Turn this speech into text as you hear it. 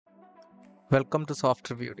Welcome to Soft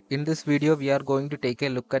Review. In this video, we are going to take a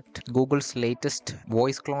look at Google's latest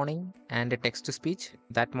voice cloning and text to speech.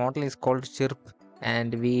 That model is called Chirp,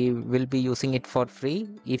 and we will be using it for free.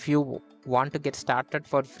 If you want to get started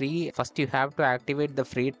for free, first you have to activate the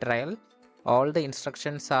free trial. All the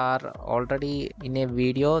instructions are already in a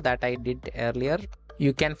video that I did earlier.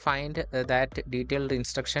 You can find that detailed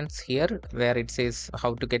instructions here where it says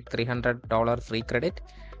how to get $300 free credit.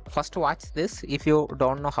 First watch this. If you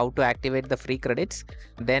don't know how to activate the free credits,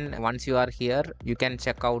 then once you are here you can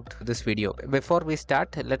check out this video. Before we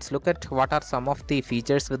start, let's look at what are some of the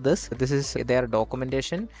features with this. This is their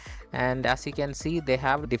documentation, and as you can see they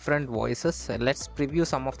have different voices. Let's preview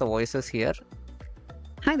some of the voices here.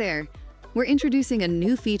 Hi there. We're introducing a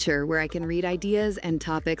new feature where I can read ideas and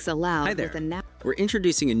topics aloud. Hi there. With a We're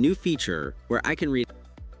introducing a new feature where I can read.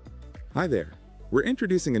 Hi there. We're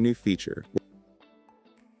introducing a new feature.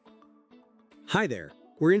 Hi there.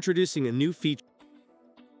 We're introducing a new feature.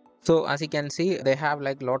 So as you can see, they have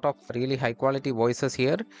like lot of really high quality voices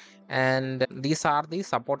here, and these are the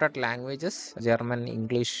supported languages: German,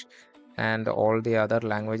 English, and all the other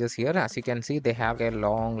languages here. As you can see, they have a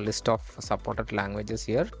long list of supported languages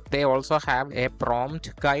here. They also have a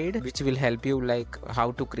prompt guide which will help you like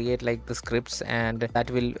how to create like the scripts, and that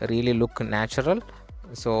will really look natural.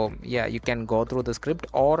 So yeah, you can go through the script,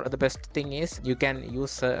 or the best thing is you can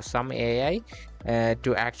use some AI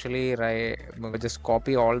to actually just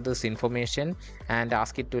copy all this information and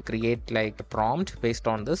ask it to create like a prompt based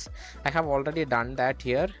on this. I have already done that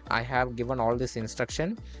here. I have given all this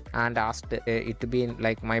instruction and asked it to be in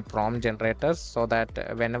like my prompt generator, so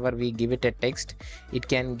that whenever we give it a text, it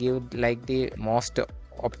can give like the most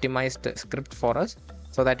optimized script for us,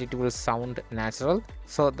 so that it will sound natural.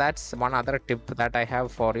 So that's one other tip that I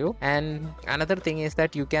have for you. And another thing is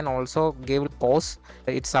that you can also give pause.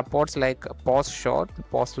 It supports like pause short,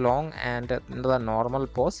 pause long, and the normal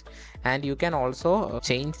pause. And you can also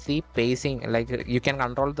change the pacing, like you can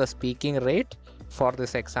control the speaking rate. For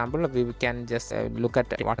this example, we can just look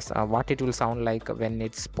at what it will sound like when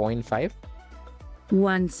it's 0.5.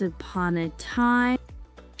 Once upon a time.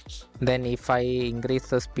 Then if I increase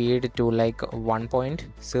the speed to like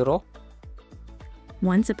 1.0,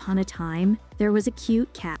 Once upon a time, there was a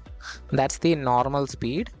cute cat. that's the normal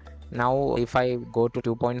speed. Now if I go to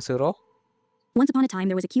 2.0, Once upon a time,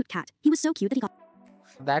 there was a cute cat. He was so cute that he got.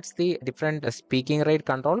 that's the different speaking rate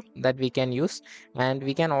control that we can use. And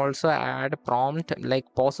we can also add prompt like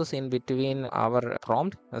pauses in between our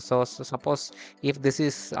prompt. So suppose if this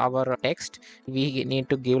is our text, we need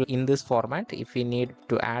to give in this format. If we need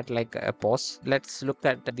to add like a pause, let's look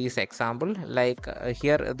at this example. Like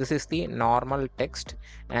here, this is the normal text,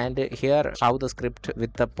 and here how the script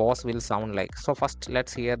with the pause will sound like. So first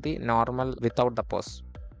let's hear the normal without the pause.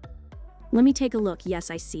 Let me take a look. Yes,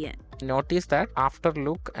 I see it. Notice that after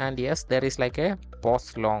look and yes, there is like a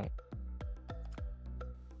pause long.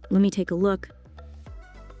 Let me take a look.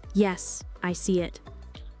 Yes, I see it.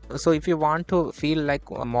 So if you want to feel like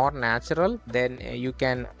more natural, then you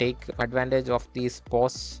can take advantage of these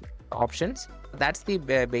pause options. That's the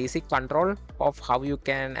basic control of how you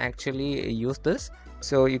can actually use this.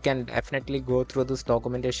 So you can definitely go through this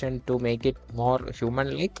documentation to make it more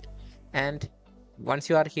human-like. And once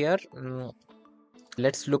you are here,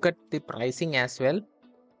 let's look at the pricing as well.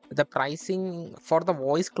 The pricing for the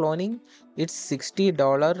voice cloning, it's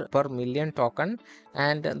 $60 per million token,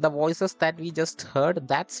 and the voices that we just heard,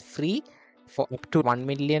 that's free for up to 1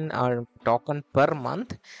 million token per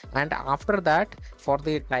month. And after that, for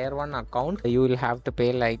the tier 1 account, you will have to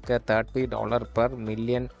pay like $30 per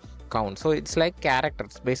million count. So it's like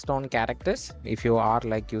characters, based on characters. If you are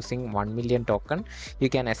like using 1 million token, you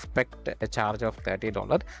can expect a charge of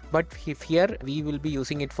 $30. But if here we will be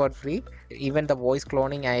using it for free, even the voice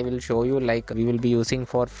cloning I will show you like we will be using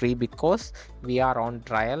for free, because we are on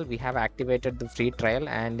trial. We have activated the free trial,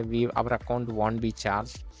 and our account won't be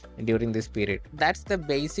charged during this period. That's the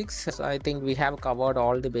basics. So I think we have covered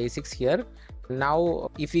all the basics here. Now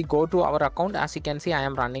if we go to our account, as you can see, I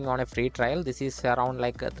am running on a free trial. This is around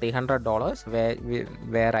like $300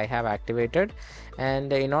 where I have activated.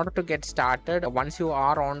 And in order to get started, once you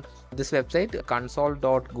are on this website,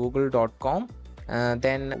 console.google.com,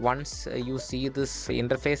 then once you see this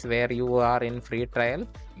interface where you are in free trial,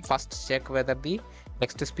 first check whether the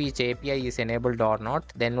text to speech API is enabled or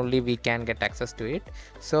not, then only we can get access to it.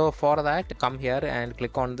 So for that, come here and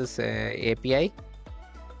click on this API.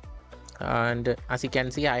 And as you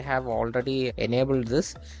can see, I have already enabled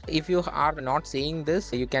this. If you are not seeing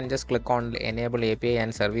this, you can just click on enable API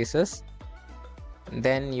and services.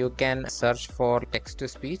 Then you can search for text to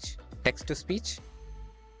speech,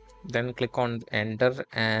 then click on enter,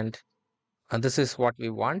 and And this is what we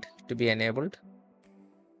want to be enabled.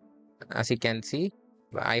 As you can see,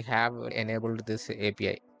 I have enabled this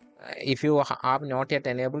API. If you have not yet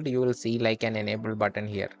enabled, you will see like an enable button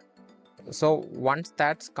here. So once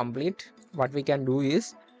that's complete, what we can do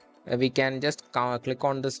is we can just click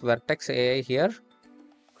on this Vertex AI here.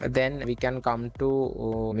 Then we can come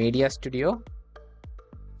to Media Studio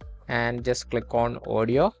and just click on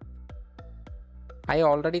audio. I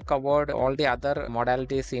already covered all the other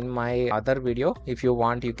modalities in my other video. If you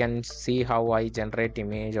want, you can see how I generate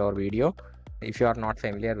image or video if you are not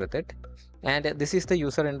familiar with it. And this is the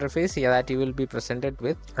user interface that you will be presented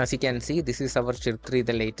with. As you can see, this is our Chirp 3,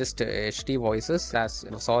 the latest HD voices. As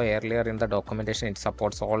you saw earlier in the documentation, it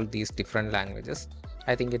supports all these different languages.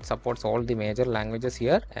 I think it supports all the major languages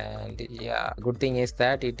here. And yeah, good thing is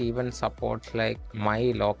that it even supports like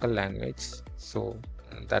my local language. So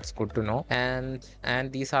that's good to know. And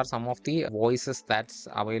these are some of the voices that's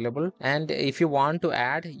available. And if you want to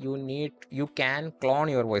add, you can clone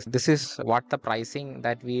your voice. This is what the pricing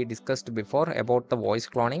that we discussed before about the voice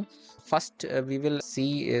cloning. First, we will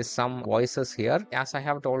see some voices here. As I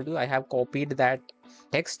have told you, I have copied that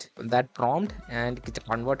text, that prompt, and it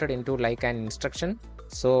converted into like an instruction.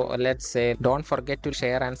 So let's say, don't forget to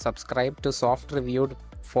share and subscribe to Soft Reviewed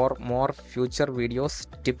for more future videos,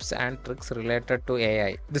 tips and tricks related to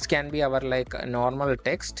AI. This can be our like normal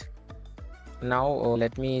text. Now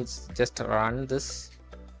let me just run this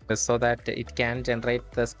so that it can generate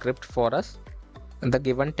the script for us. The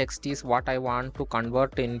given text is what I want to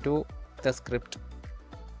convert into the script.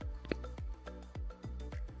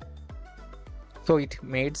 So it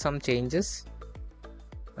made some changes.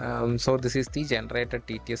 So this is the generated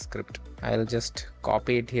TTS script. I'll just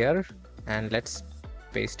copy it here and let's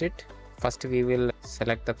paste it. First we will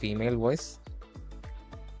select the female voice.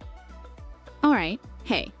 Alright,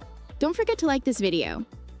 hey, don't forget to like this video,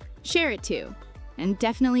 share it too, and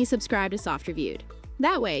definitely subscribe to Soft Reviewed.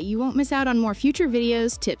 That way you won't miss out on more future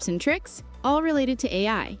videos, tips and tricks, all related to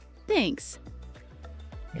AI. Thanks!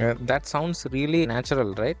 That sounds really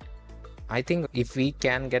natural, right? I think if we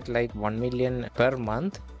can get like 1 million per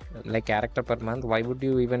month, like character per month, why would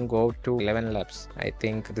you even go to ElevenLabs? I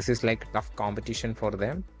think this is like tough competition for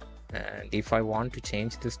them. And if I want to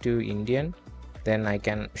change this to Indian, then I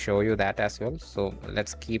can show you that as well. So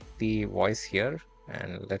let's keep the voice here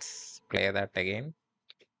and let's play that again.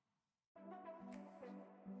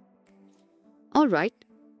 Alright.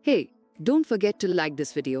 Hey, don't forget to like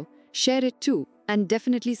this video, share it too, and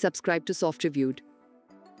definitely subscribe to Soft Reviewed.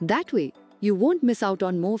 That way, you won't miss out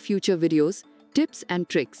on more future videos, tips and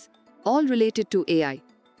tricks, all related to AI.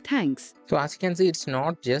 Thanks. So as you can see, it's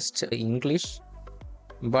not just English,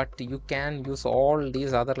 but you can use all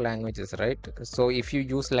these other languages, right? So if you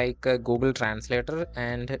use like a Google Translator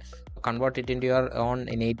and convert it into your own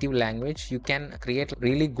native language, you can create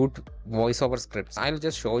really good voiceover scripts. I'll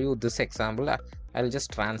just show you this example. I'll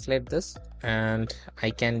just translate this and I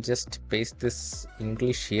can just paste this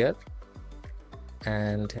English here.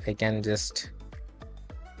 And I can just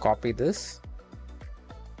copy this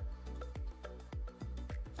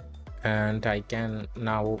and I can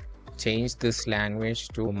now change this language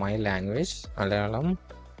to my language, Malayalam,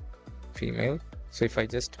 female. So if I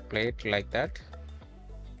just play it like that.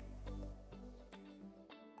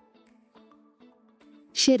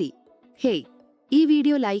 ശരി. Hey, ഈ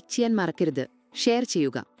video like ചെയ്യാൻ മറക്കരുത്, share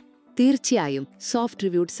ചെയ്യുക. തീർച്ചയായും soft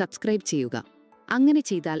reviewed subscribe ചെയ്യുക. അങ്ങനെ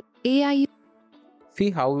ചെയ്താൽ AI See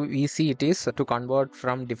how easy it is to convert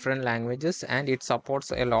from different languages, and it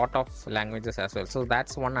supports a lot of languages as well. So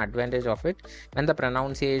that's one advantage of it. And the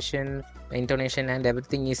pronunciation, intonation and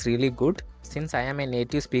everything is really good. Since I am a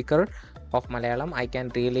native speaker of Malayalam, I can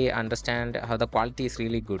really understand how the quality is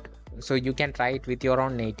really good. So you can try it with your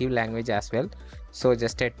own native language as well. So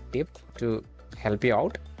just a tip to help you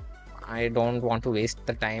out. I don't want to waste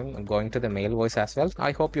the time going to the male voice as well.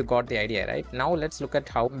 I hope you got the idea, right? Now let's look at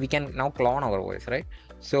how we can now clone our voice, right?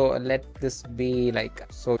 So let this be like,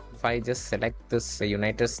 so if I just select this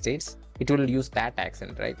United States, it will use that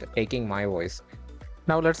accent, right? Taking my voice.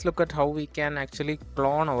 Now let's look at how we can actually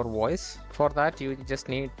clone our voice. For that, you just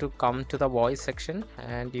need to come to the voice section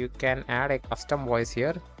and you can add a custom voice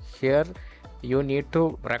here. Here you need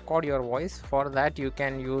to record your voice. For that, you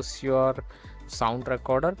can use your sound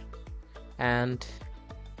recorder. And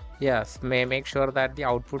yes, make sure that the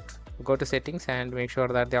output, go to settings and make sure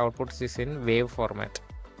that the output is in wave format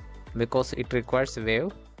because it requires wave.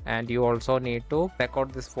 And you also need to record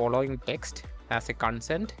this following text as a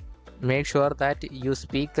consent. Make sure that you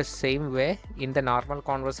speak the same way in the normal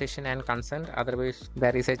conversation and consent, otherwise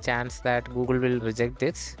there is a chance that Google will reject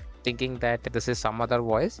this thinking that this is some other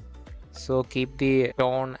voice. so keep the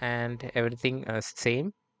tone and everything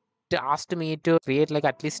same. It asked me to create like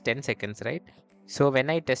at least 10 seconds, right? So when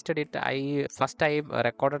I tested it, I first I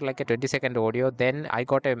recorded like a 20-second audio, then I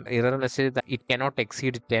got an error message that it cannot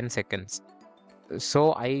exceed 10 seconds.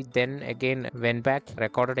 So I then again went back,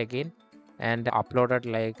 recorded again, and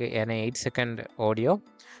uploaded like an 8-second audio,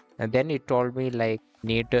 and then it told me like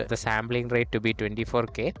need the sampling rate to be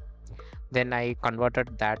 24K. Then I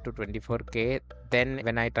converted that to 24K. Then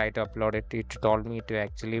when I tried to upload it, it told me to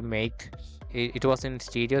actually make it was in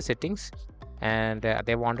stereo settings, and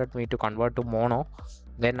they wanted me to convert to mono.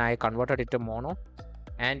 Then I converted it to mono,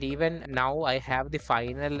 and even now I have the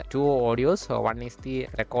final two audios. So one is the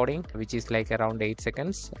recording, which is like around 8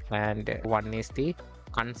 seconds, and one is the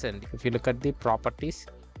consent. If you look at the properties,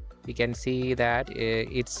 you can see that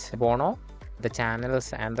it's mono, the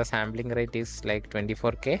channels and the sampling rate is like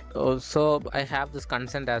 24K. So I have this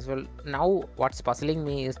consent as well. Now what's puzzling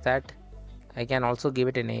me is that I can also give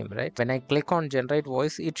it a name, right? When I click on generate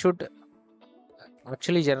voice, it should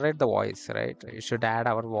actually generate the voice, right? It should add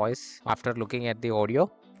our voice after looking at the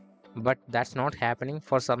audio, but that's not happening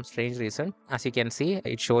for some strange reason. As you can see,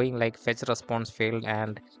 it's showing like fetch response failed,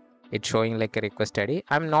 and it's showing like a request ID.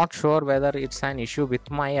 I'm not sure whether it's an issue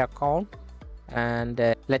with my account, and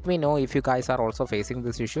let me know if you guys are also facing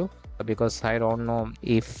this issue, because I don't know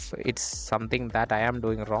if it's something that I am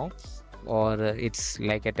doing wrong, or it's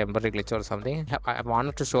like a temporary glitch or something. I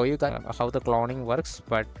wanted to show you guys how the cloning works,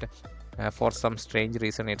 but for some strange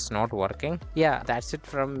reason it's not working. Yeah, that's it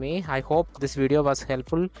from me. I hope this video was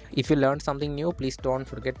helpful. If you learned something new, please don't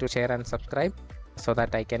forget to share and subscribe so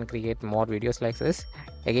that I can create more videos like this.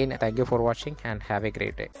 Again, thank you for watching and have a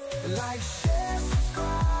great day.